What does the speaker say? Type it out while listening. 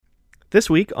This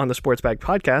week on the Sports Bag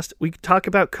Podcast, we talk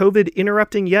about COVID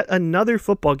interrupting yet another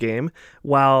football game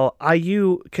while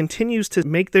IU continues to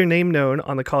make their name known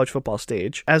on the college football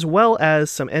stage, as well as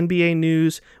some NBA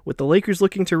news with the Lakers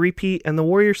looking to repeat and the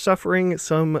Warriors suffering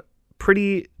some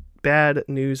pretty bad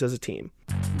news as a team.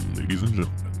 Ladies and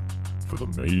gentlemen, for the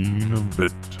main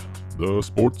event, the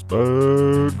Sports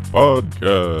Bag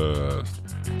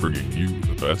Podcast, bringing you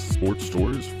the best sports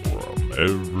stories from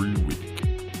every week.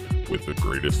 With the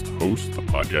greatest hosts the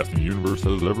podcasting universe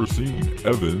has ever seen,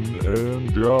 Evan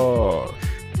and Josh.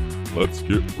 Let's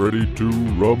get ready to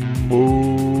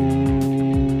rumble.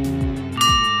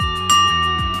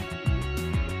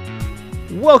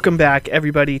 Welcome back,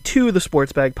 everybody, to the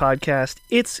Sports Bag Podcast.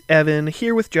 It's Evan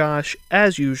here with Josh,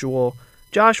 as usual.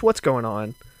 Josh, what's going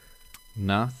on?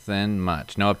 Nothing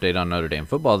much. No update on Notre Dame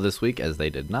football this week, as they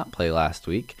did not play last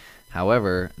week.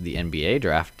 However, the NBA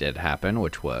draft did happen,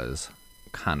 which was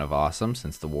kind of awesome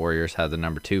since the Warriors had the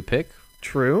number 2 pick.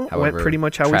 True. However, went pretty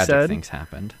much how we tragic said. Things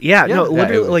happened. Yeah, no,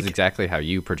 literally, it was like exactly how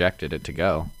you projected it to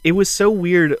go. It was so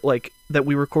weird, like that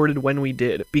we recorded when we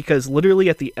did, because literally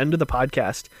at the end of the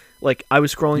podcast, like I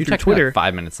was scrolling You through texted me Twitter. like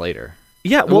 5 minutes later.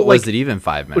 Yeah, well, was it even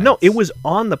 5 minutes? No, it was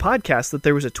on the podcast that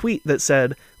there was a tweet that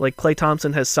said like Klay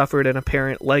Thompson has suffered an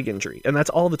apparent leg injury, and that's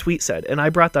all the tweet said. And I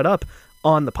brought that up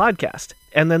on the podcast,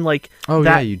 and then like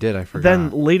yeah, you did. I forgot.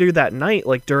 Then later that night,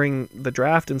 like during the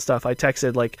draft and stuff, I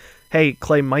texted like, "Hey,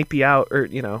 Klay might be out, or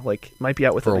might be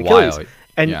out with for an a Achilles." while.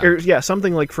 And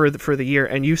something like for the year,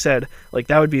 and you said like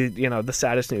that would be the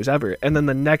saddest news ever. And then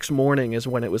the next morning is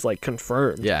when it was like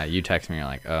confirmed. Yeah, you text me, you're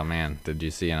like, "Oh man, did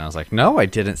you see?" And I was like, "No, I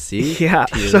didn't see." Yeah,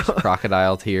 tears,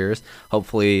 crocodile tears.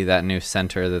 Hopefully, that new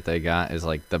center that they got is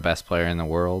like the best player in the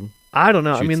world. I don't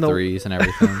know. Shoots I mean, the threes and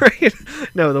everything. Right?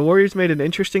 No, the Warriors made an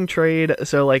interesting trade.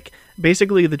 So like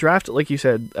basically the draft, like you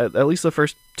said, at least the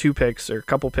first 2 picks or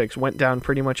couple picks went down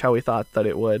pretty much how we thought that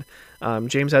it would.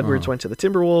 James Edwards went to the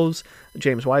Timberwolves.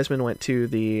 James Wiseman went to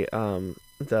the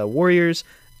Warriors.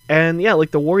 And yeah,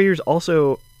 like the Warriors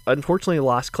also unfortunately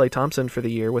lost Klay Thompson for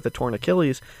the year with a torn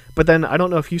Achilles. But then I don't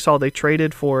know if you saw they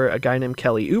traded for a guy named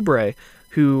Kelly Oubre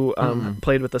who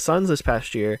played with the Suns this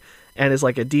past year and is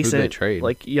like a decent. Who'd they trade?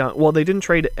 Like young. Well, they didn't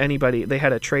trade anybody. They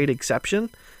had a trade exception.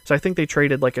 So I think they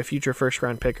traded like a future first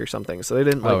round pick or something. So they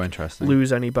didn't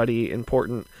lose anybody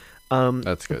important.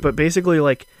 That's good. But basically,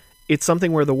 like it's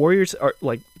something where the Warriors are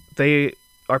like they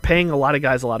are paying a lot of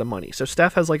guys a lot of money. So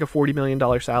Steph has like a $40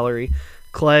 million salary.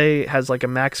 Klay has like a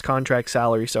max contract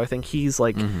salary. So I think he's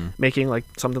like making like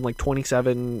something like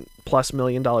 $27+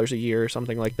 million a year or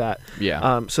something like that.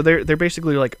 Yeah. So they're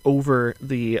basically like over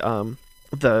the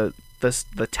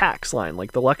tax line,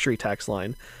 like the luxury tax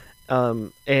line,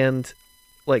 and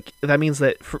like that means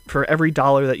that for every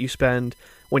dollar that you spend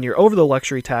when you're over the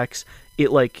luxury tax,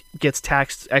 it like gets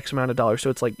taxed X amount of dollars. So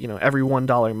it's like every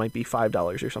 $1 might be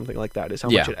 $5 or something like that is how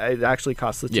much it actually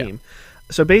costs the team.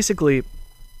 So basically,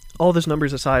 all those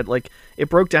numbers aside, like it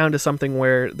broke down to something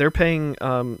where they're paying.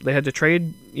 They had to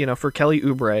trade for Kelly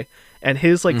Oubre, and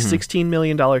his like $16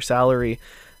 million salary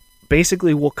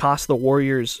basically will cost the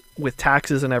Warriors with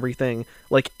taxes and everything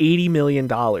like $80 million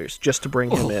just to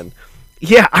bring him in.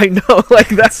 Yeah, I know. Like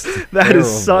that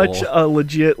is such a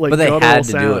legit like. But they had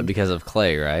to sound. do it because of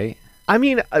Klay, right? I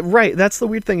mean, right. That's the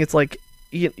weird thing. It's like,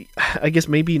 I guess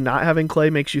maybe not having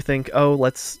Klay makes you think, oh,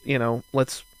 let's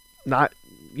not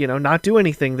do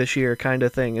anything this year, kind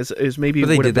of thing. Is maybe. But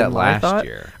they did that last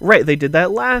year, right? They did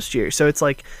that last year. So it's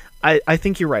like, I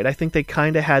think you're right. I think they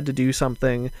kind of had to do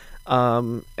something,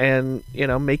 and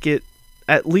make it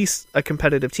at least a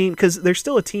competitive team, because there's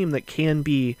still a team that can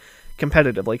be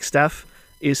competitive. Like Steph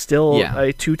is still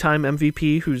a 2-time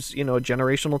MVP who's a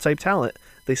generational type talent.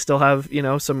 They still have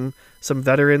some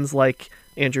veterans like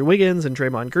Andrew Wiggins and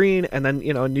Draymond Green, and then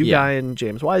a new guy in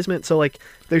James Wiseman. So like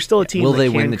there's still a team. Will that they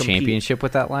can win the compete. Championship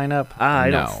with that lineup?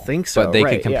 I no. don't think so. But they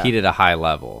could compete at a high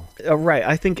level. Right.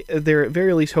 I think they're at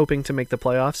very least hoping to make the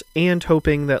playoffs, and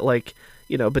hoping that like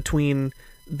between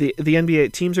the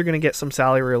NBA teams are going to get some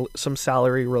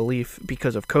salary relief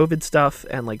because of COVID stuff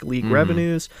and like league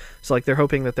revenues. So like they're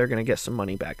hoping that they're going to get some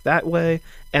money back that way.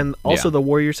 And also the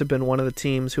Warriors have been one of the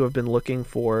teams who have been looking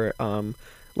for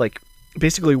like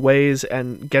basically ways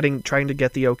and trying to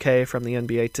get the okay from the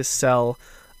NBA to sell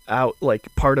out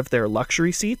like part of their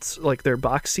luxury seats, like their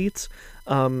box seats,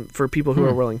 for people who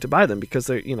are willing to buy them, because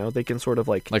they they can sort of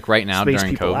like right now space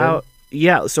during people COVID. out.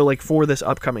 Yeah, so like for this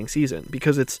upcoming season,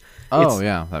 because it's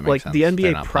that makes like sense. the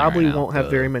NBA probably right now, won't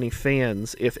have very many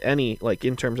fans, if any, like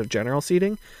in terms of general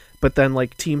seating. But then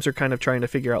like teams are kind of trying to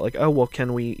figure out like, oh well,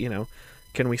 can we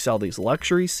sell these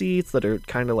luxury seats that are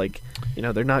kind of like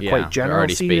they're not quite general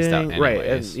already seating, spaced out right?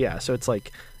 And anyways. so it's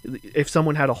like if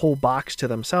someone had a whole box to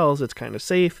themselves, it's kind of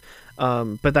safe.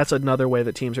 But that's another way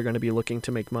that teams are going to be looking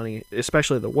to make money,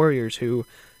 especially the Warriors, who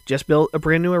just built a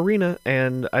brand new arena.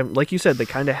 And like you said, they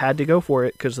kind of had to go for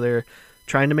it because they're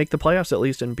trying to make the playoffs at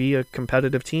least and be a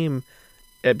competitive team.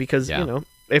 Because, you know,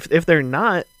 if they're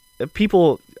not,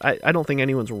 people, I don't think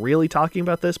anyone's really talking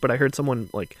about this, but I heard someone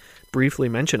like briefly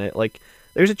mention it. Like,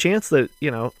 there's a chance that, you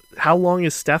know, how long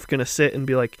is Steph going to sit and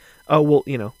be like, oh, well,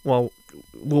 you know, well,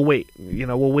 we'll wait. You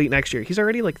know, we'll wait next year. He's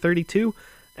already like 32,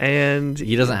 and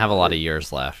he doesn't have a lot of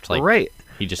years left. Like, right.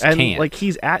 He just and, can't. like,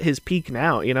 he's at his peak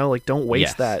now, you know, like, don't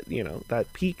waste that, you know,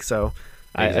 that peak. So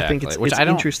exactly. I think it's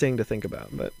interesting to think about.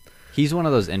 But he's one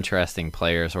of those interesting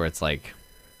players where it's like,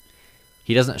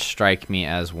 he doesn't strike me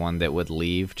as one that would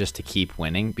leave just to keep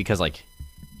winning because, like,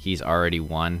 he's already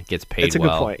won, gets paid well. It's a good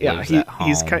point.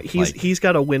 Yeah, he's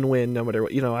got a win-win no matter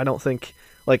what. You know, I don't think,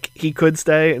 like, he could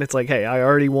stay and it's like, hey, I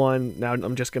already won. Now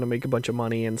I'm just going to make a bunch of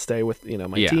money and stay with, you know,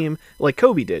 my team. Like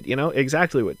Kobe did, you know,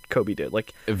 exactly what Kobe did.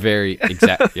 Like, very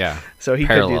exact. Yeah. So he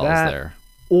Parallels could do that. There.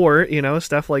 Or, you know,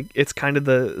 stuff like, it's kind of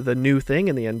the new thing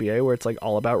in the NBA where it's like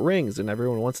all about rings and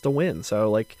everyone wants to win. So,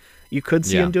 like, you could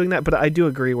see him doing that, but I do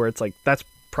agree where it's like, that's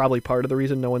probably part of the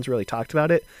reason no one's really talked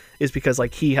about it is because,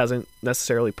 like, he hasn't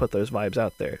necessarily put those vibes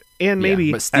out there. And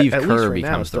maybe but Steve at Kerr least right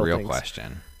becomes now, the real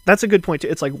question. That's a good point too.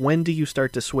 It's like, when do you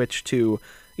start to switch to,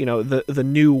 you know, the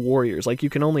new Warriors? Like, you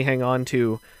can only hang on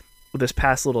to this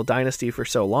past little dynasty for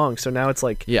so long. So now it's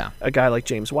like a guy like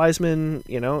James Wiseman,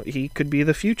 you know, he could be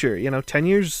the future. You know, 10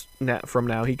 years from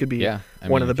now, he could be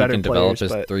one of the better players. He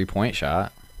can develop his 3-point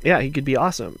shot. Yeah, he could be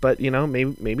awesome. But, you know,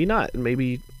 maybe not. And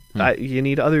maybe you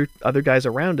need other guys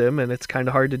around him, and it's kind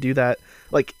of hard to do that.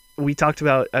 Like we talked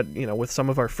about, you know, with some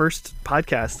of our first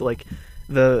podcasts, like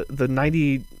the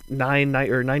 99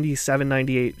 or 97,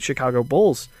 98 Chicago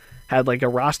Bulls had like a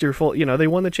roster full. You know, they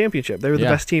won the championship. They were the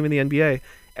best team in the NBA,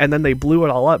 and then they blew it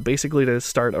all up basically to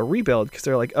start a rebuild because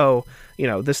they're like, oh, you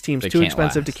know, this team's too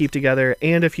expensive to keep together.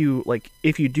 And if you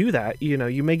do that, you know,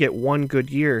 you may get one good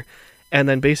year, and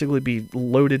then basically be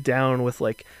loaded down with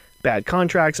like bad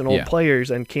contracts and old players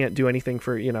and can't do anything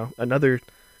for, you know, another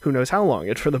who knows how long.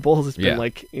 And for the Bulls, it's been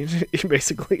like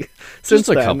basically since just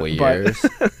a couple years.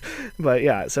 But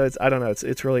yeah, so I don't know.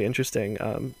 It's really interesting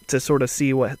to sort of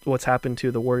see what's happened to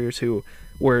the Warriors, who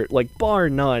were like bar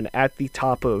none at the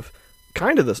top of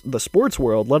kind of the sports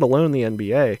world, let alone the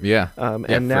NBA. Yeah.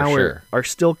 And now are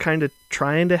still kind of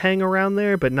trying to hang around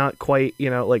there, but not quite. You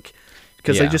know, like.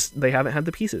 Because they haven't had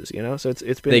the pieces, you know, so it's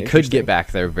been. They could get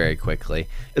back there very quickly.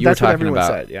 That's what everyone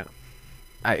said. Yeah,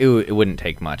 it wouldn't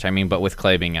take much. I mean, but with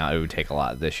Clay being out, it would take a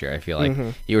lot this year. I feel like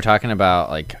you were talking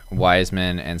about like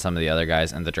Wiseman and some of the other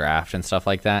guys in the draft and stuff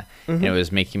like that. And it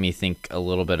was making me think a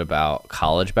little bit about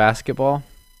college basketball,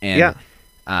 and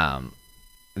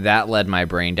that led my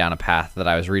brain down a path that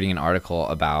I was reading an article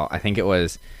about. I think it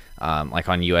was like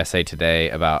on USA Today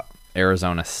about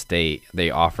Arizona State. They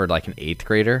offered like an 8th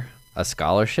grader a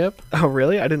scholarship. Oh,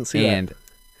 really? I didn't see that.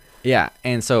 Yeah,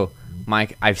 and so,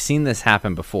 Mike, I've seen this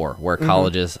happen before, where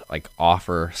colleges like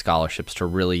offer scholarships to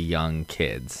really young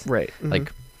kids. Right.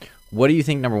 Like, what do you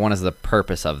think? Number one is the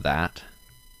purpose of that,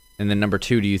 and then number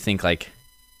two, do you think like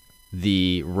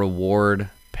the reward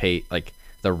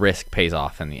the risk pays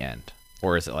off in the end,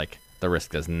 or is it like the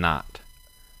risk does not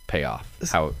pay off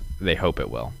how they hope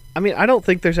it will? I mean, I don't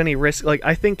think there's any risk. Like,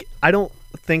 I don't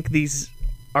think these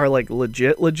are like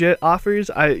legit offers,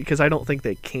 because I don't think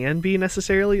they can be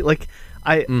necessarily. Like,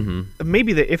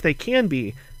 maybe if they can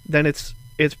be, then it's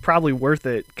probably worth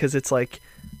it, because it's like,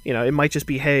 you know, it might just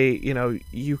be, hey, you know,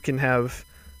 you can have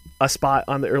a spot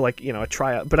on or like, you know, a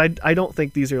tryout. But I don't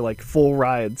think these are like full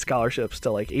ride scholarships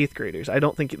to like 8th graders. I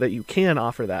don't think that you can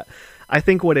offer that. I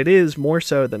think what it is more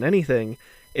so than anything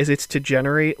is it's to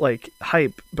generate like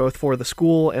hype both for the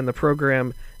school and the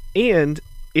program, and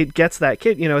it gets that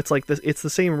kid, you know, it's like this. It's the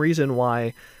same reason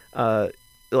why,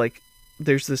 like,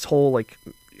 there's this whole like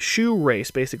shoe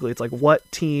race. Basically, it's like what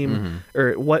team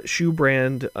or what shoe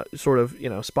brand sort of, you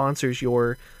know, sponsors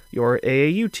your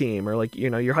AAU team or like, you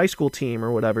know, your high school team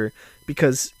or whatever.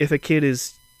 Because if a kid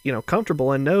is, you know,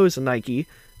 comfortable and knows Nike,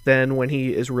 then when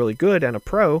he is really good and a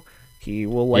pro, he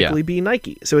will likely be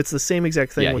Nike. So it's the same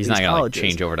exact thing with these colleges. He's not going to like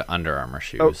change over to Under Armour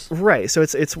shoes. Oh, right. So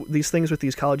it's these things with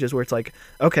these colleges where it's like,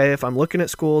 okay, if I'm looking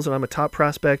at schools and I'm a top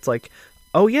prospect, like,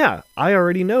 oh yeah, I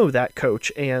already know that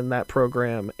coach and that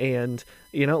program, and,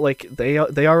 you know, like they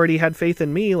already had faith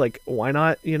in me. Like, why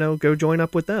not, you know, go join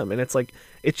up with them? And it's like,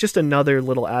 it's just another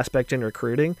little aspect in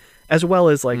recruiting, as well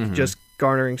as like just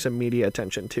garnering some media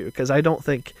attention too. Because I don't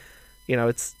think, you know,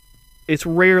 it's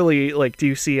rarely like, do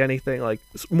you see anything like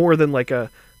more than like a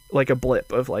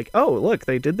blip of like, oh look,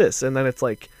 they did this, and then it's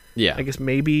like, Yeah. I guess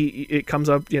maybe it comes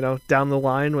up, down the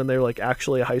line when they're like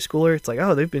actually a high schooler. It's like,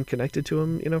 oh, they've been connected to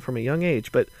him, from a young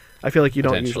age. But I feel like you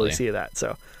don't usually Potentially. see that.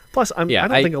 So plus, I don't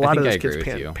think a I lot of think those I agree with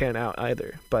kids you. pan out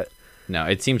either. But No,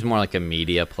 it seems more like a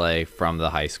media play from the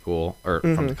high school, or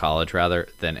from the college rather,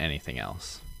 than anything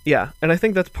else. yeah, and I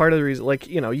think that's part of the reason. Like,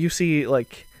 you see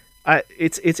like.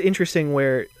 It's interesting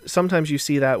where sometimes you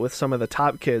see that with some of the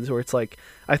top kids where it's like,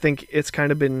 I think it's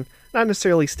kind of been not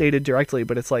necessarily stated directly,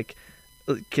 but it's like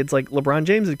kids like LeBron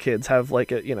James's kids have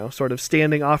like a, sort of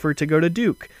standing offer to go to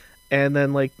Duke. And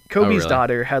then like Kobe's really?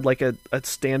 daughter had like a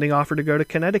standing offer to go to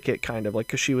Connecticut, kind of like,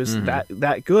 cause she was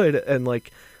that good. And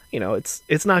like,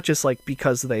 it's not just like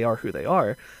because they are who they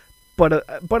are, but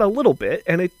a little bit.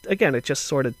 And it just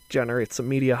sort of generates some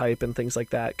media hype and things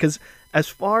like that. Cause as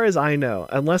far as I know,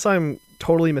 unless I'm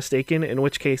totally mistaken, in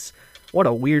which case, what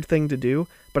a weird thing to do.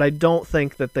 But I don't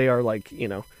think that they are like,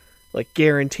 like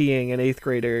guaranteeing an 8th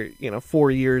grader,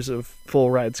 4 years of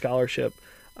full ride scholarship.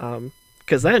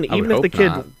 Because then I even would if the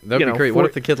hope kid, not. That'd be great. What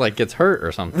if the kid like gets hurt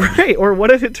or something? right? Or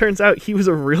what if it turns out he was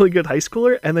a really good high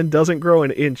schooler and then doesn't grow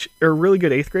an inch, or a really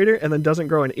good 8th grader and then doesn't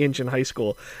grow an inch in high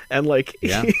school, and like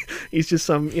he's just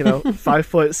some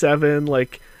 5'7",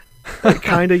 like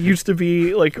kind of used to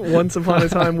be like once upon a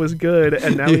time was good,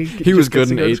 and now he was good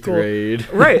in 8th grade.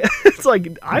 Right? It's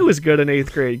like I was good in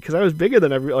 8th grade because I was bigger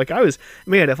than every. Like I was,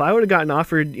 man. If I would have gotten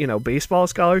offered baseball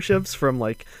scholarships from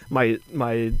like my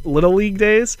little league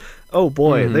days, oh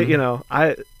boy, they,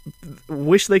 I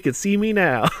wish they could see me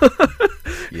now.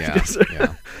 Yeah.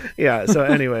 Yeah. So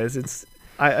anyways, it's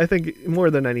I think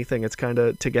more than anything, it's kind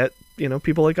of to get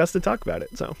people like us to talk about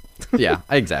it. So Yeah,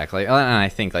 exactly. And I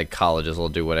think like colleges will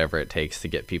do whatever it takes to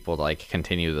get people to like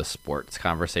continue the sports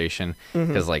conversation,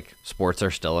 because like sports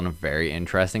are still in a very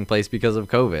interesting place because of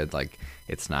COVID. Like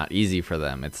it's not easy for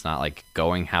them. It's not like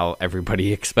going how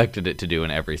everybody expected it to do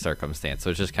in every circumstance. So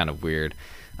it's just kind of weird.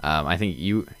 I think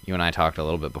you and I talked a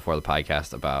little bit before the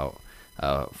podcast about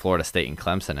Florida State and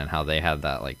Clemson and how they had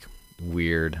that like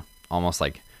weird, almost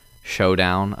like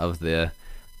showdown of the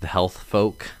health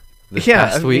folk this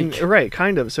past week. Right,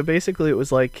 kind of. So basically it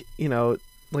was like,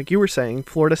 like you were saying,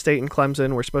 Florida State and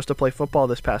Clemson were supposed to play football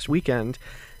this past weekend,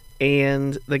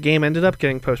 and the game ended up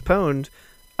getting postponed,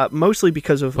 mostly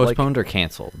because of postponed or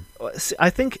canceled. I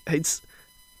think it's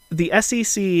the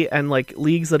SEC and like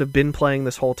leagues that have been playing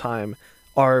this whole time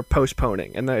are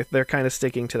postponing, and they're kind of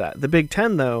sticking to that. The Big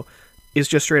Ten though is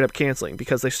just straight up canceling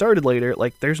because they started later.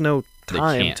 Like there's no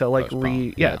time to like to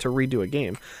redo a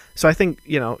game. So I think,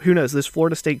 who knows, this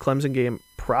Florida State Clemson game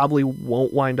probably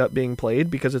won't wind up being played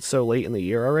because it's so late in the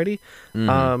year already.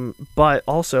 But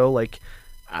also like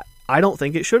I don't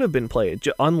think it should have been played,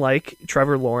 unlike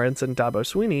Trevor Lawrence and Dabo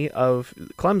Swinney of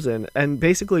Clemson. And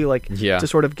basically like to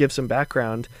sort of give some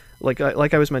background, like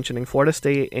I was mentioning, Florida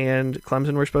State and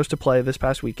Clemson were supposed to play this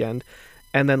past weekend.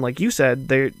 And then, like you said,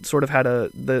 they sort of had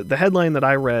the headline that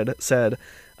I read said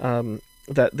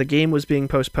that the game was being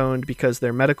postponed because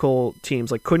their medical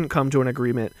teams like couldn't come to an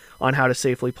agreement on how to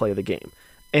safely play the game.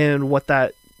 And what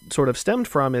that sort of stemmed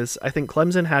from is I think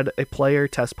Clemson had a player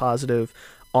test positive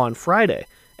on Friday,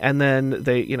 and then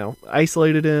they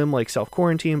isolated him, like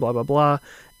self-quarantine, blah blah blah,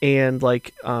 and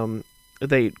like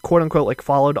they quote unquote like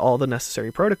followed all the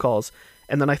necessary protocols.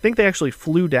 And then I think they actually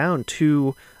flew down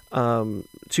to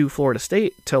Florida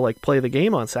State to like play the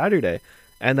game on Saturday.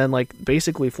 And then like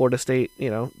basically Florida State,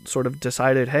 sort of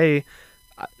decided, hey,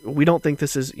 we don't think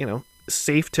this is,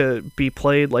 safe to be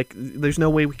played. Like there's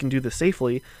no way we can do this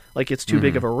safely. Like it's too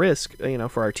big of a risk,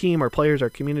 for our team, our players,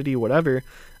 our community, whatever.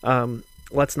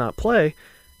 Let's not play.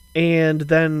 And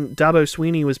then Dabo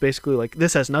Swinney was basically like,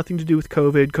 this has nothing to do with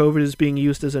COVID. COVID is being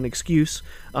used as an excuse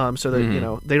so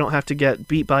that, they don't have to get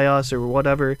beat by us or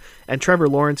whatever. And Trevor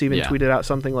Lawrence even tweeted out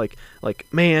something like,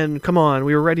 man, come on,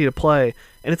 we were ready to play.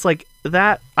 And it's like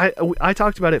that. I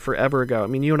talked about it forever ago. I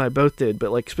mean, you and I both did,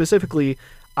 but like specifically,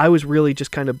 I was really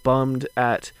just kind of bummed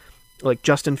at like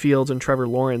Justin Fields and Trevor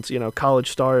Lawrence,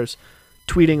 college stars,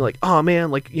 tweeting like, oh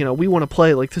man, like, we want to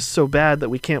play. Like this is so bad that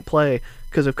we can't play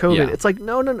because of COVID. It's like,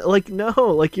 no,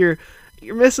 like you're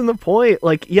missing the point.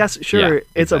 Like, yes, sure,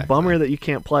 it's a bummer that you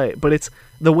can't play, but it's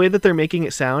the way that they're making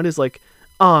it sound is like,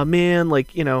 oh man,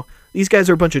 like, these guys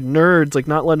are a bunch of nerds, like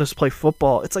not letting us play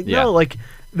football. It's like, no, like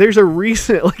there's a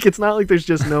reason. Like it's not like there's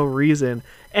just no reason.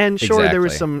 And sure, there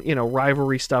was some,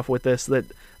 rivalry stuff with this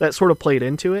that sort of played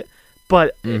into it.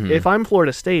 But if I'm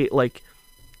Florida State, like,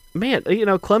 man,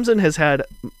 Clemson has had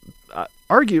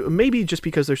maybe just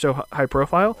because they're so high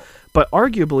profile, but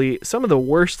arguably some of the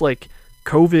worst like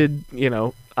COVID,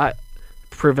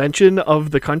 prevention of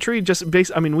the country. Just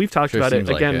I mean, we've talked about it seems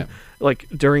like again, it. like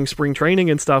during spring training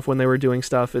and stuff when they were doing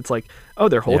stuff. It's like, oh,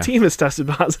 their whole Yeah. team is tested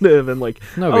positive, and like,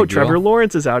 No oh, big Trevor deal.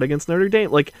 Lawrence is out against Notre Dame.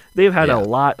 Like, they've had Yeah. a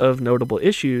lot of notable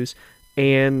issues.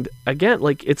 And again,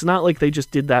 like, it's not like they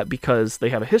just did that because they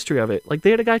have a history of it. Like,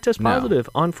 they had a guy test No. positive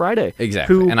on Friday.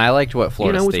 Exactly. Who, And I liked what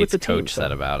Florida was with State's the team, coach so.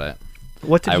 said about it.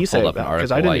 What did I he say pulled up an about it?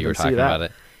 Because article I didn't while even you were see talking that. about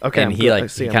it. Okay, and I'm he good. like I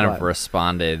see, he I'm kind glad. of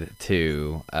responded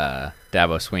to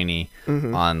Dabo Sweeney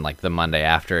Mm-hmm. on like the Monday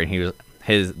after, and he was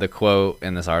the quote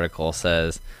in this article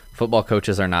says, "Football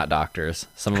coaches are not doctors.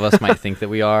 Some of us might think that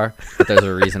we are, but there's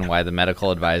a reason why the medical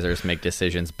advisors make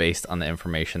decisions based on the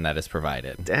information that is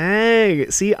provided." Dang.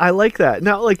 See, I like that.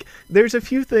 Now, like, there's a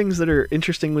few things that are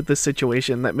interesting with this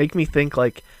situation that make me think,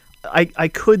 like, I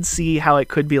could see how it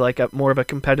could be, like, more of a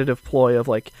competitive ploy of,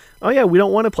 like, oh, yeah, we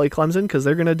don't want to play Clemson because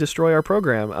they're going to destroy our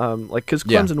program. Like, because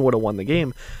Yeah. Clemson would have won the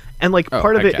game. And, like, Oh,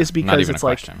 part of heck it yeah. is Not because even it's a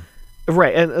like, question.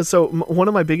 right. And so one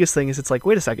of my biggest things is it's like,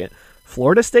 wait a second,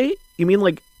 Florida State? You mean,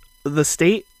 like, the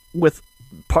state with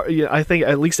I think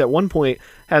at least at one point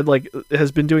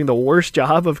has been doing the worst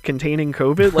job of containing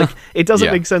COVID. Like, it doesn't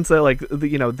Yeah. make sense that like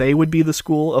they would be the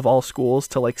school of all schools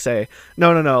to like say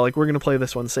no, like we're gonna play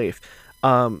this one safe.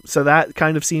 So that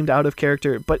kind of seemed out of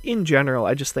character. But in general,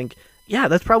 I just think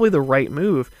that's probably the right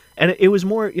move. And it was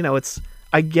more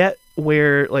I get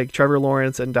where like Trevor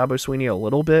Lawrence and Dabo Sweeney a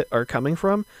little bit are coming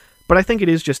from, but I think it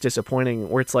is just disappointing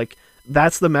where it's like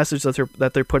that's the message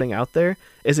that they're putting out there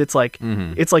is it's like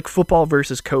it's like football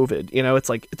versus COVID. It's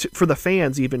like for the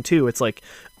fans even too. It's like,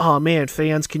 oh man,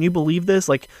 fans, can you believe this?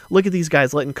 Like, look at these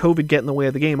guys letting COVID get in the way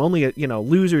of the game. Only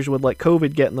losers would let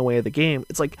COVID get in the way of the game.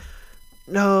 It's like,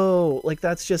 no, like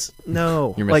that's just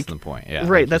no. You're like, missing the point. Yeah, right.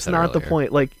 like you That's said not the earlier.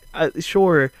 point. Like,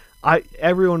 sure,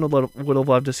 everyone would have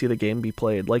loved to see the game be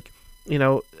played. Like,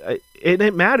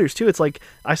 it matters too. It's like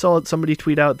I saw somebody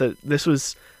tweet out that this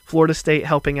was Florida State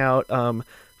helping out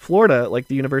Florida, like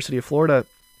the University of Florida,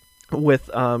 with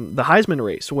the Heisman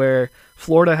race, where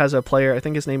Florida has a player. I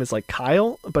think his name is like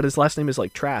Kyle, but his last name is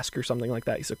like Trask or something like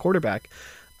that. He's a quarterback,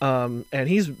 and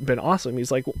he's been awesome.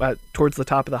 He's like towards the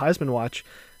top of the Heisman watch.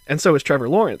 And so is Trevor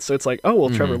Lawrence. So it's like, oh well,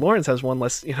 Trevor Lawrence has one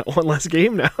less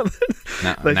game now.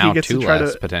 that Now he gets two to try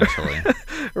less to potentially.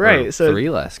 right. Or So 3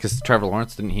 less because Trevor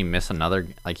Lawrence didn't he miss another?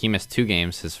 Like he missed 2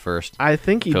 games. His first I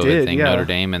think he COVID did. thing, Yeah. Notre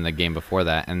Dame, and the game before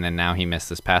that, and then now he missed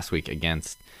this past week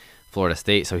against Florida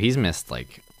State. So he's missed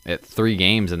like 3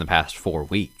 games in the past 4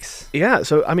 weeks. Yeah,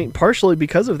 so I mean, partially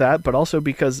because of that, but also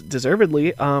because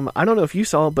deservedly. I don't know if you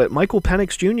saw, but Michael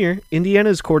Penix Jr.,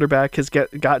 Indiana's quarterback, has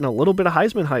gotten a little bit of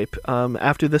Heisman hype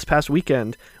after this past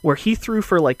weekend, where he threw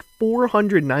for like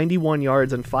 491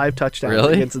 yards and 5 touchdowns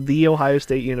Really? against the Ohio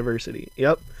State University.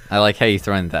 Yep. I like how you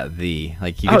throw in that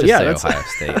like you Oh, could just yeah, say that's- Ohio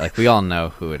State. Like we all know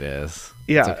who it is.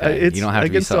 Yeah, it's okay. it's You don't have to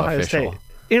be against so Ohio official. State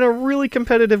in a really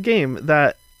competitive game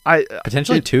that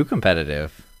Potentially it- too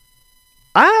competitive.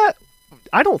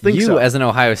 I don't think You so. as an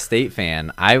Ohio State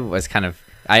fan, I was kind of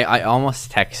I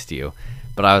almost text you,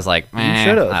 but I was like,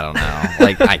 should've. I don't know.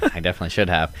 Like I definitely should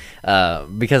have,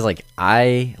 because like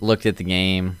I looked at the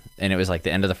game and it was like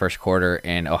the end of the first quarter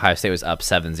and Ohio State was up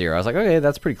 7-0. I was like, okay,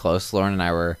 that's pretty close. Lauren and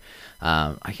I were,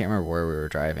 I can't remember where we were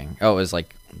driving. Oh, it was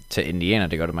like to Indiana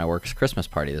to go to my work's Christmas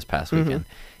party this past weekend,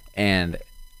 and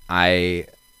I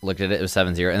looked at it. It was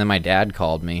 7-0, and then my dad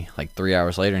called me like 3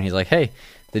 hours later, and he's like, hey.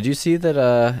 Did you see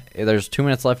that there's 2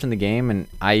 minutes left in the game and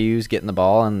IU's getting the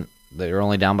ball and they're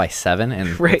only down by 7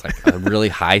 and Right. it's like a really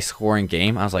high scoring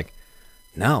game? I was like,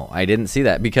 no, I didn't see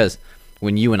that because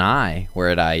when you and I were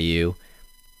at IU,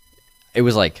 it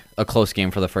was like a close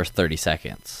game for the first 30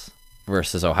 seconds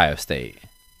versus Ohio State.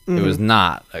 It was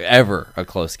not ever a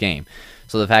close game.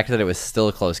 So the fact that it was still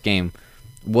a close game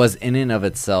was in and of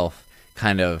itself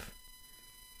kind of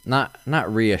not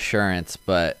reassurance,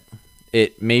 but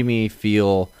it made me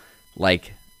feel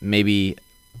like maybe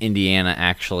Indiana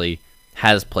actually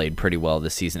has played pretty well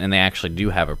this season, and they actually do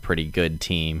have a pretty good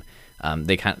team.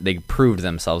 They proved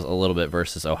themselves a little bit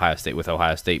versus Ohio State, with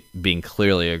Ohio State being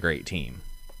clearly a great team.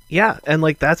 Yeah, and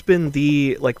like that's been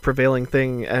the like prevailing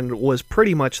thing and was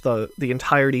pretty much the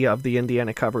entirety of the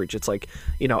Indiana coverage. It's like,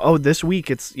 this week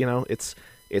it's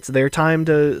it's their time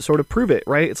to sort of prove it,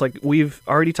 right? It's like we've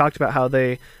already talked about how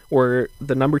they were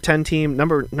the number 10 team,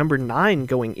 number 9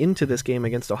 going into this game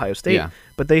against Ohio State, Yeah.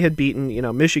 but they had beaten,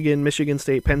 Michigan, Michigan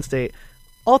State, Penn State.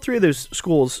 All 3 of those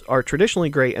schools are traditionally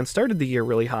great and started the year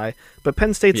really high, but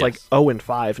Penn State's like Yes.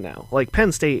 0-5 now. Like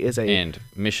Penn State is And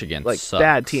Michigan like sucks.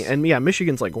 bad team, and yeah,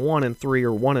 Michigan's like 1-3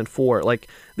 or 1-4. Like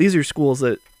these are schools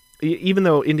that, even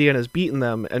though Indiana's beaten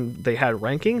them and they had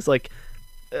rankings, like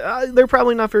they're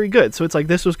probably not very good. So it's like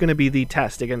this was going to be the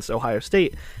test against Ohio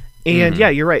State, And yeah,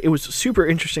 you're right. It was super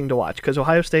interesting to watch because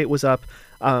Ohio State was up.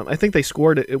 I think they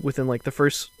scored it within like the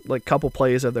first like couple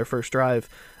plays of their first drive,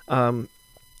 and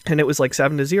it was like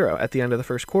 7-0 at the end of the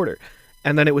first quarter,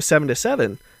 and then it was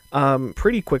 7-7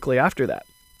 pretty quickly after that.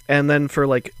 And then for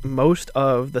like most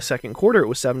of the second quarter, it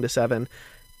was 7-7,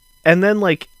 and then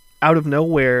like out of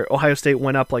nowhere, Ohio State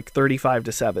went up like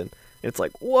 35-7. It's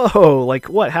like, whoa, like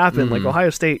what happened? Like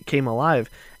Ohio State came alive,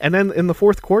 and then in the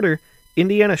fourth quarter,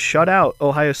 Indiana shut out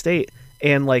Ohio State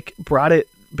and like brought it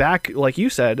back, like you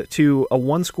said, to a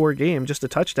 1-score game, just a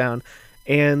touchdown,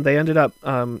 and they ended up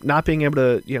not being able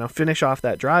to finish off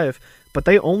that drive. But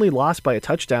they only lost by a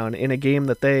touchdown in a game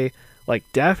that they like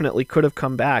definitely could have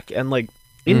come back. And like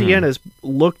Indiana's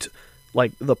looked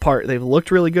like the part. They've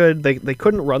looked really good. They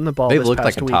couldn't run the ball. They this looked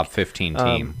past like a week. top 15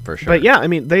 team for sure. But yeah, I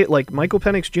mean, they like Michael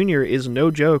Penix Jr. is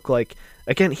no joke. Like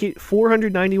again, he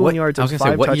 491 yards and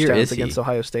 5 touchdowns against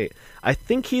Ohio State. I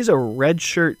think he's a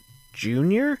redshirt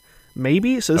junior,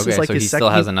 maybe. So this is like so his he second. still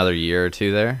has another year or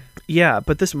two there. Yeah,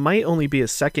 but this might only be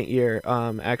his second year.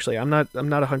 Actually, I'm not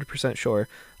 100% sure.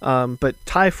 But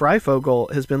Ty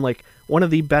Freifogel has been like one of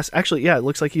the best. Actually, yeah, it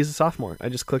looks like he's a sophomore. I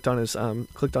just clicked on his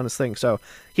thing, so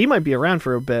he might be around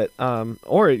for a bit.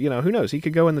 Or who knows? He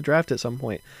could go in the draft at some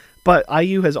point. But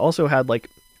IU has also had like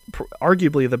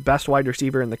arguably the best wide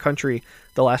receiver in the country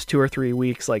the last 2 or 3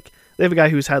 weeks. Like they have a guy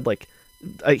who's had like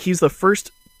he's the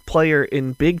first player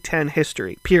in Big Ten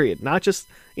history, period. Not just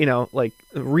like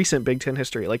recent Big Ten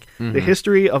history, like the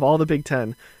history of all the Big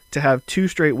Ten, to have 2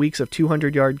 straight weeks of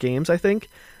 200-yard games. I think.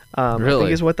 Really? I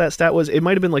think is what that stat was. It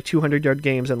might have been like 200-yard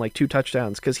games and like 2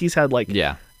 touchdowns because he's had like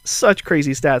such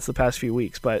crazy stats the past few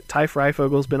weeks. But Ty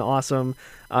Freifogel's been awesome,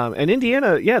 and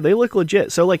Indiana, yeah, they look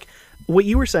legit. So like what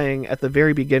you were saying at the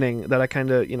very beginning that I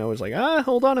kind of was like,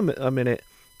 hold on a minute,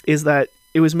 is that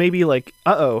it was maybe like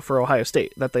for Ohio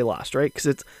State that they lost, right? Because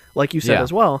it's like you said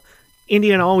as well,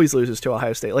 Indiana always loses to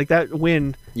Ohio State. Like that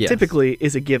win typically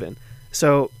is a given.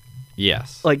 So.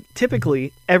 Yes. Like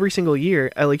typically every single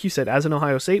year, like you said, as an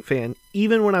Ohio State fan,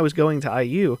 even when I was going to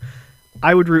IU,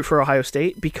 I would root for Ohio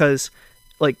State because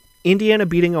like Indiana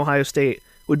beating Ohio State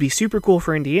would be super cool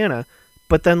for Indiana,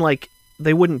 but then like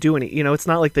they wouldn't do any, it's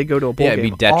not like they go to a bowl game. Yeah,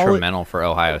 it'd be detrimental for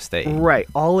Ohio State. Right.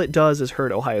 All it does is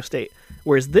hurt Ohio State.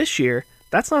 Whereas this year,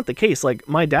 that's not the case. Like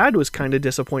my dad was kind of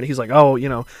disappointed. He's like,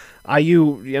 IU, or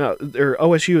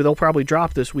OSU, they'll probably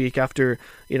drop this week after,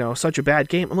 such a bad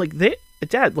game. I'm like,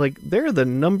 Dad, like they're the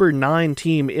number 9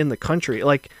 team in the country.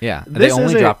 Like, yeah, they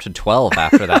only dropped to 12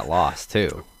 after that loss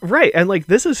too. Right, and like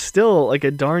this is still like a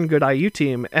darn good IU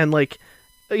team, and like,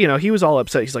 he was all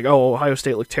upset. He's like, "Oh, Ohio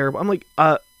State looked terrible." I'm like,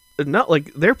 not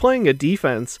like they're playing a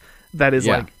defense that is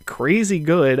like crazy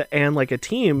good, and like a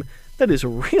team that is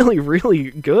really, really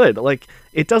good. Like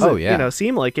it doesn't,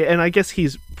 seem like it. And I guess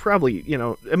he's probably,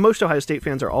 and most Ohio State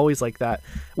fans are always like that,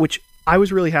 which. I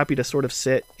was really happy to sort of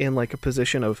sit in like a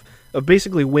position of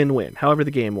basically win-win, however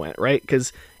the game went, right?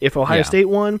 Because if Ohio State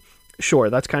won, sure,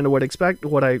 that's kind of what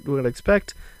I would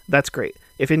expect. That's great.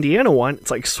 If Indiana won, it's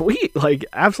like sweet, like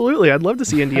absolutely, I'd love to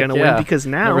see Indiana win because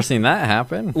now never seen that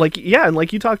happen. Like and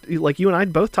like you and I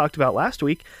both talked about last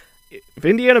week, if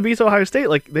Indiana beats Ohio State,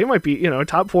 like they might be a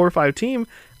top 4 or 5 team.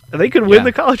 They could win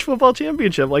the college football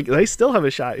championship. Like they still have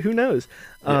a shot. Who knows?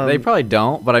 They probably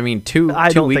don't, but I mean, two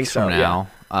weeks from now.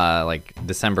 Like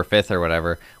December 5th or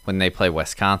whatever, when they play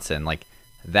Wisconsin, like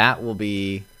that will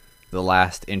be the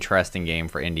last interesting game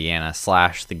for Indiana /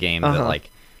 the game that like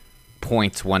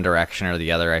points one direction or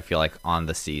the other, I feel like, on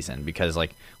the season, because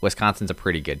like Wisconsin's a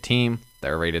pretty good team.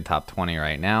 They're rated top 20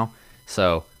 right now.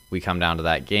 So we come down to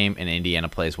that game and Indiana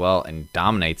plays well and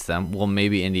dominates them. Well,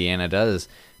 maybe Indiana does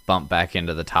bump back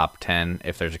into the top 10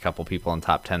 if there's a couple people in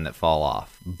top 10 that fall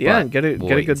off. Yeah, and get a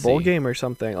good bowl game or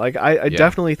something. Like I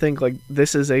definitely think like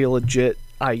this is a legit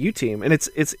IU team, and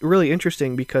it's really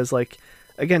interesting because like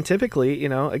again, typically,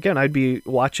 again I'd be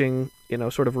watching,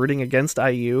 sort of rooting against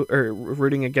IU or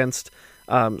rooting against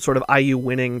sort of IU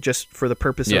winning just for the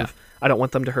purpose of I don't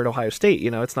want them to hurt Ohio State.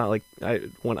 It's not like I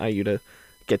want IU to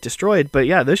get destroyed. But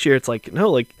yeah, this year it's like no,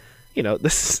 like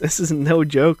this is no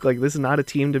joke. Like this is not a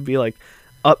team to be like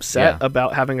upset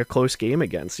about having a close game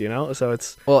against, so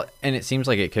it's and it seems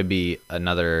like it could be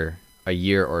another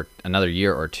year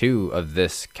or two of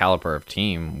this caliber of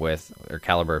team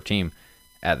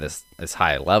at this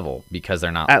high level, because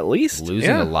they're not at least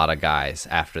losing a lot of guys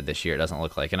after this year, it doesn't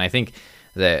look like. And I think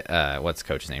that what's the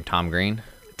coach's name? Tom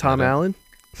Allen.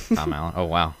 Oh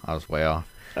wow, I was way off.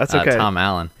 That's okay. Tom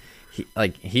Allen,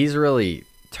 he's really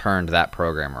turned that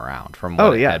program around from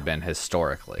what it had been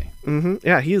historically.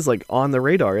 Yeah, he's like on the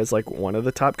radar as like one of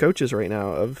the top coaches right now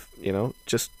of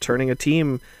just turning a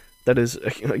team that is,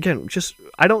 again, just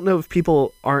I don't know if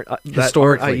people aren't that aren't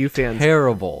Historically, IU fans.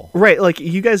 terrible. Right, like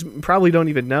you guys probably don't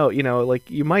even know, like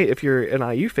you might if you're an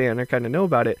IU fan or kind of know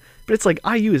about it, but it's like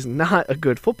IU is not a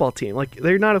good football team. Like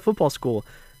they're not a football school.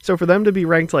 So for them to be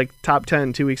ranked like top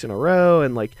 10 2 weeks in a row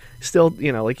and like still,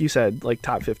 like you said, like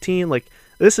top 15, like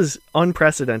this is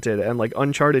unprecedented and like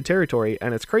uncharted territory,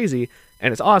 and it's crazy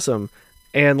and it's awesome.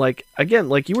 And like again,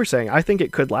 like you were saying, I think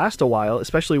it could last a while,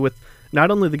 especially with not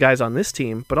only the guys on this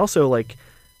team, but also like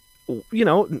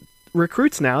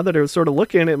recruits now that are sort of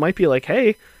looking, it might be like,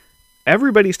 hey,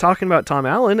 everybody's talking about Tom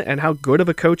Allen and how good of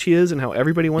a coach he is and how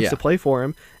everybody wants to play for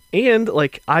him. And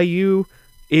like IU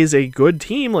is a good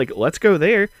team. Like, let's go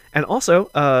there. And also,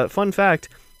 fun fact,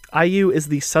 IU is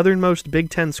the southernmost Big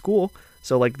Ten school.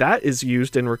 So like that is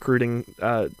used in recruiting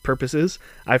purposes.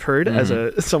 I've heard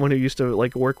as someone who used to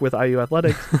like work with IU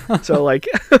athletics. So like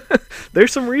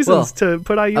there's some reasons to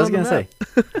put IU on the map. Say,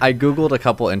 I Googled a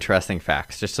couple interesting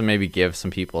facts just to maybe give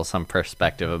some people some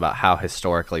perspective about how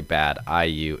historically bad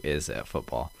IU is at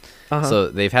football. So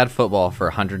they've had football for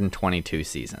 122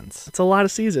 seasons. It's a lot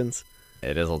of seasons.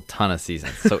 It is a ton of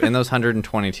seasons. So in those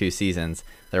 122 seasons,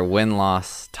 their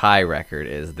win-loss tie record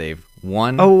is they've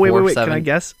won. Oh, wait. Can I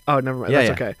guess? Oh, never mind. That's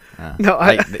okay. No,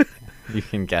 you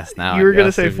can guess now. You were going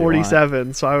to say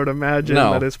 47, so I would imagine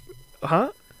that is...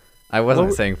 Huh? I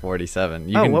wasn't saying 47.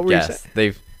 You can guess.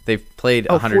 They've played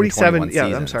 121 seasons.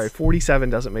 Yeah, I'm sorry. 47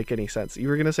 doesn't make any sense. You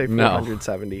were going to say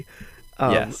 470.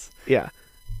 Yes. Yeah.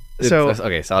 So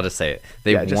I'll just say it.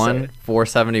 They've won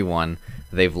 471.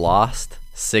 They've lost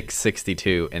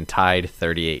 662 and tied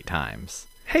 38 times.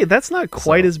 Hey, that's not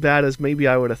quite as bad as maybe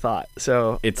I would have thought.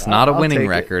 So it's not a winning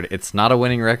record. It's not a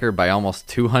winning record by almost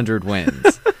 200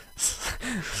 wins.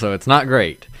 So it's not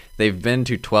great. They've been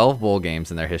to 12 bowl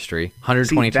games in their history.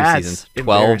 122 seasons,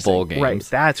 12 bowl games. Right,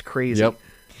 that's crazy. Yep.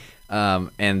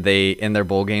 And in their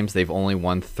bowl games, they've only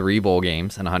won 3 bowl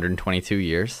games in 122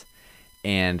 years.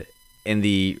 And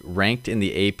ranked in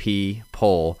the AP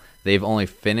poll, they've only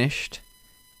finished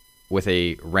with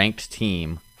a ranked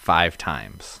team 5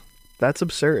 times. That's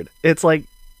absurd. It's like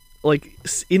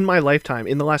in my lifetime,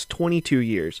 in the last 22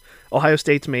 years, Ohio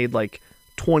State's made like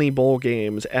 20 bowl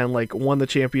games and like won the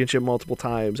championship multiple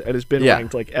times and has been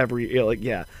ranked like every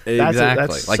exactly.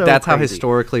 That's like so that's crazy. How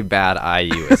historically bad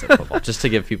IU is at football. Just to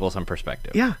give people some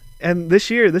perspective. Yeah, and this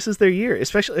is their year.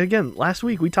 Especially again, last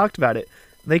week we talked about it.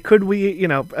 They could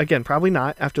again probably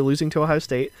not after losing to Ohio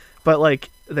State, but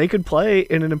like they could play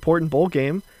in an important bowl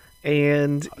game.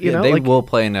 And they will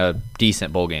play in a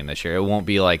decent bowl game this year. It won't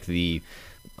be like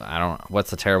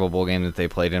what's the terrible bowl game that they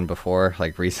played in before,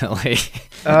 like recently?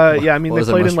 Yeah, I mean they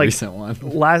played in like recent one.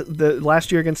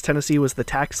 Last year against Tennessee was the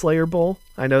Tax Slayer Bowl.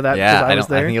 I know that. Yeah, I was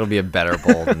there. I think it'll be a better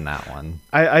bowl than that one.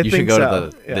 I think should go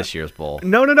so. to this year's bowl.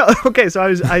 No. Okay, so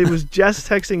I was just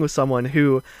texting with someone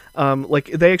who,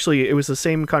 it was the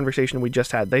same conversation we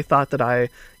just had. They thought that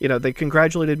they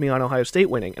congratulated me on Ohio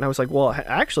State winning, and I was like, well,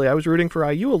 actually, I was rooting for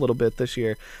IU a little bit this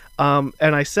year, and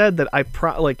I said that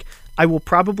I will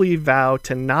probably vow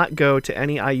to not go to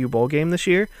any IU bowl game this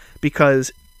year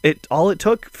because all it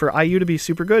took for IU to be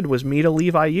super good was me to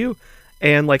leave IU.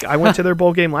 And like I went to their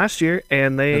bowl game last year,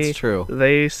 and That's true.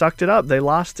 They sucked it up. They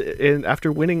lost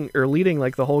after winning or leading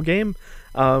like the whole game.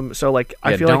 So like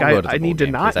I feel like I need to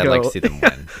not go. I'd like to see them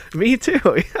win. Me too.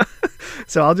 Yeah.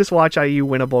 So I'll just watch IU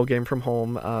win a bowl game from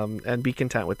home and be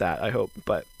content with that. I hope.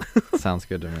 But sounds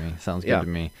good to me. Sounds good to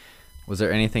me. Was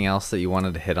there anything else that you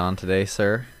wanted to hit on today,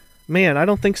 sir? Man, I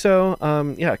don't think so.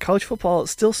 College football is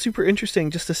still super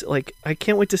interesting. Just to I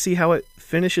can't wait to see how it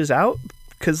finishes out.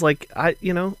 Because,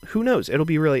 who knows? It'll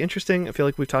be really interesting. I feel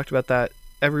like we've talked about that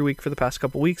every week for the past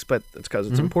couple weeks, but it's because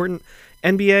it's important.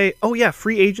 NBA,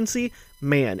 free agency.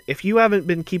 Man, if you haven't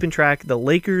been keeping track, the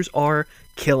Lakers are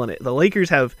killing it. The Lakers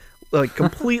have,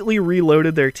 completely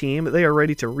reloaded their team. They are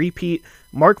ready to repeat.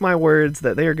 Mark my words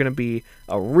that they are going to be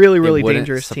a really, really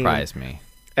dangerous team. It wouldn't surprise me.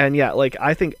 And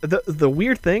I think the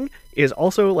weird thing is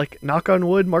also knock on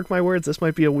wood, mark my words, this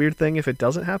might be a weird thing if it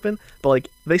doesn't happen, but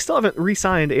they still haven't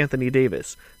re-signed Anthony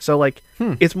Davis. So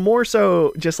it's more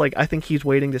so just I think he's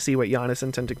waiting to see what Giannis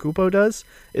Antetokounmpo does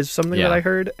is something that I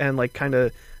heard, and kind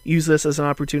of use this as an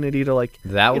opportunity to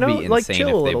that would be insane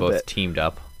if they both bit. Teamed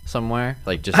up somewhere,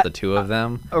 just the two of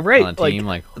them right, on a team,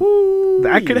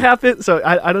 that could happen. So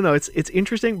I don't know, it's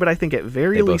interesting, but I think at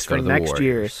very least for next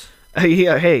year.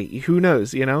 Yeah, hey, who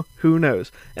knows, Who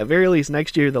knows? At very least,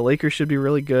 next year, the Lakers should be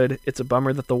really good. It's a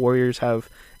bummer that the Warriors have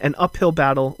an uphill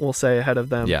battle, we'll say, ahead of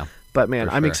them. Yeah. But, man,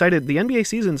 I'm excited. The NBA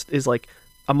season is,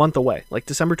 a month away.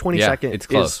 December 22nd it's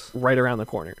close. is right around the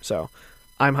corner. So,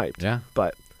 I'm hyped. Yeah.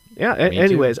 But, yeah,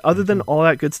 anyways, other than all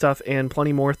that good stuff and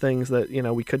plenty more things that,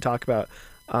 we could talk about,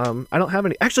 I don't have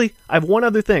any. Actually, I have one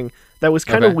other thing that was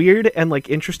kind of Okay. weird and like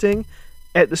interesting.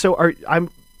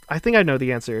 I think I know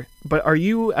the answer, but are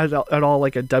you at all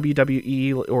like a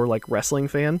WWE or like wrestling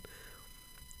fan?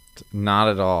 Not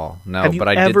at all. No, Have you but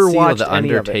I did ever see watched the any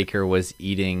of it? Undertaker was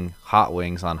eating hot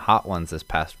wings on Hot Ones this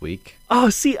past week. Oh,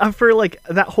 see, for like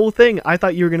that whole thing, I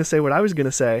thought you were gonna say what I was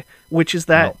gonna say, which is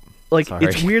that Nope. like Sorry.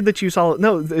 it's weird that you saw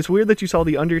it's weird that you saw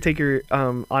the Undertaker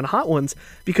on Hot Ones,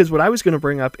 because what I was gonna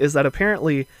bring up is that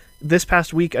apparently this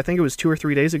past week, I think it was 2 or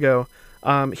 3 days ago,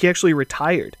 he actually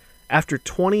retired after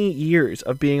 20 years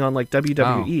of being on like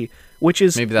WWE, which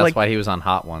is Maybe that's like, why he was on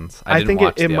Hot Ones. I didn't think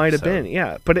watch it the might have episode. been,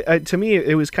 yeah. But to me,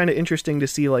 it was kind of interesting to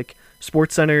see like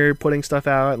SportsCenter putting stuff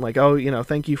out and like, oh,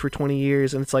 thank you for 20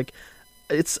 years, and it's like,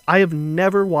 I have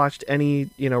never watched any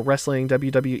wrestling,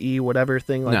 WWE, whatever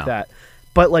thing like No. that.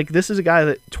 But like, this is a guy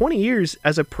that 20 years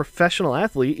as a professional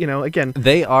athlete, again,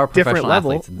 They are different professional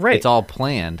level, athletes. right? It's all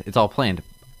planned.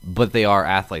 But they are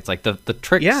athletes. Like the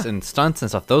tricks Yeah. and stunts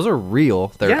and stuff, those are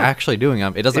real. They're Yeah. actually doing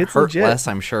them. It doesn't It's hurt legit. less,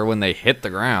 I'm sure, when they hit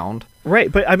the ground.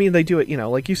 right. But I mean, they do it,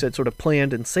 like you said, sort of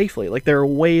planned and safely. Like there are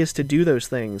ways to do those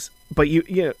things, but you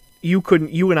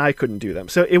and I couldn't do them.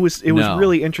 So it was No,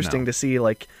 really interesting no. to see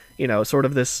like sort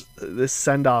of this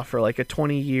send off for like a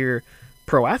 20-year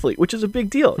pro athlete, which is a big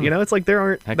deal. It's like there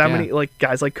aren't Heck that yeah. many like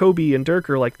guys like Kobe and Dirk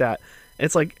are like that.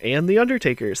 It's like, and the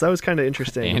Undertaker. So that was kind of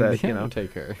interesting And that the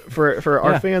Undertaker. for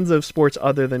our Yeah. fans of sports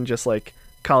other than just like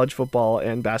college football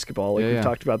and basketball, like Yeah, we yeah.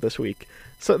 talked about this week.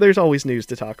 So there's always news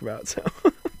to talk about. So,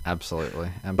 Absolutely.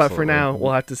 but for now,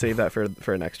 we'll have to save that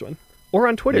for a next one, or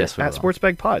on Twitter Yes, we at will.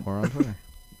 SportsBagPod. We're on Twitter.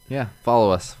 Yeah, follow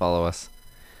us.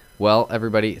 Well,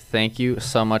 everybody, thank you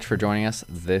so much for joining us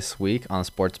this week on the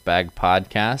Sports Bag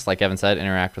Podcast. Like Evan said,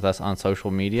 interact with us on social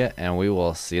media, and we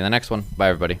will see you in the next one. Bye,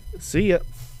 everybody. See ya.